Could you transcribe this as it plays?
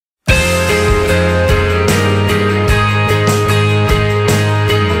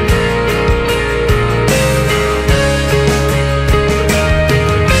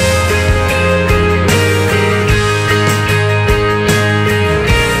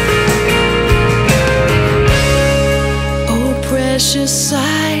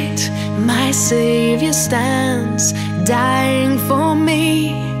dying for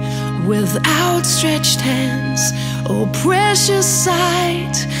me with outstretched hands. Oh, precious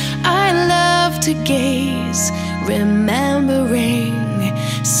sight, I love to gaze, remembering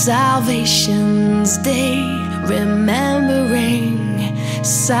salvation's day, remembering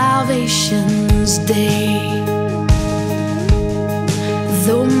salvation's day.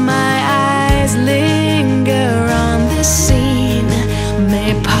 Though my eyes linger on this scene,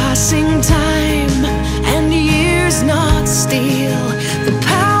 may passing time and years not steal the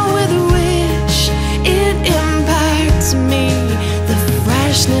power with which it impacts me, the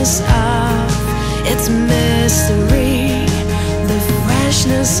freshness of its mystery, the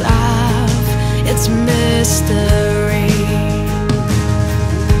freshness of its mystery.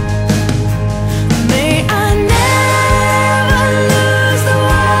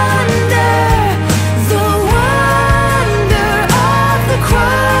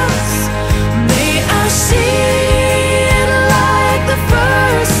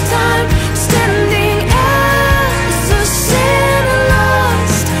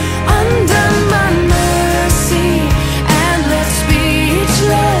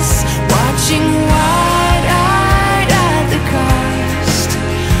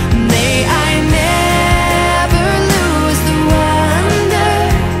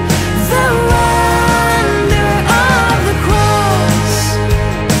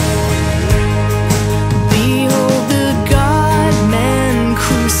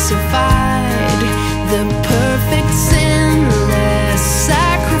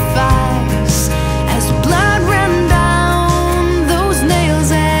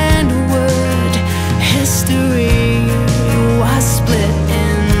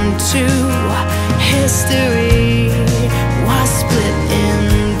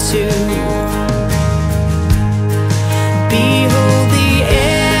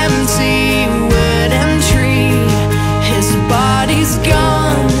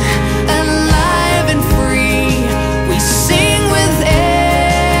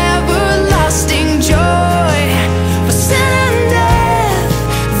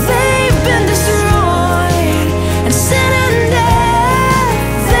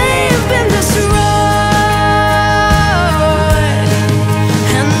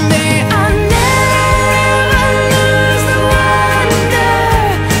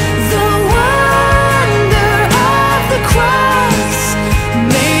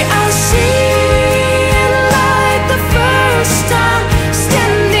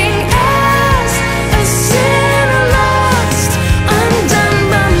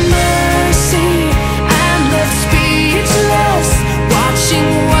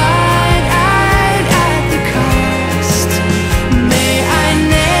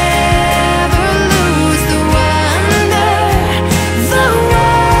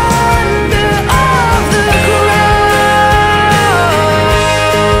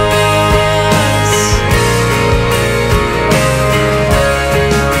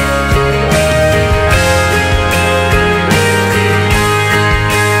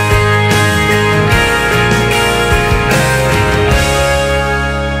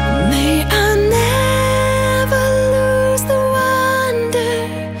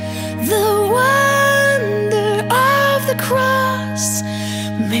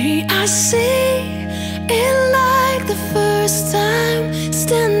 May I see it like the first time,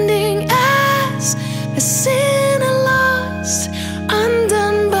 standing as a sinner lost,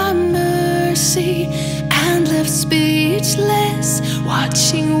 undone by mercy, and left speechless,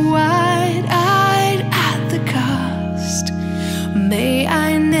 watching wide-eyed at the cost. May I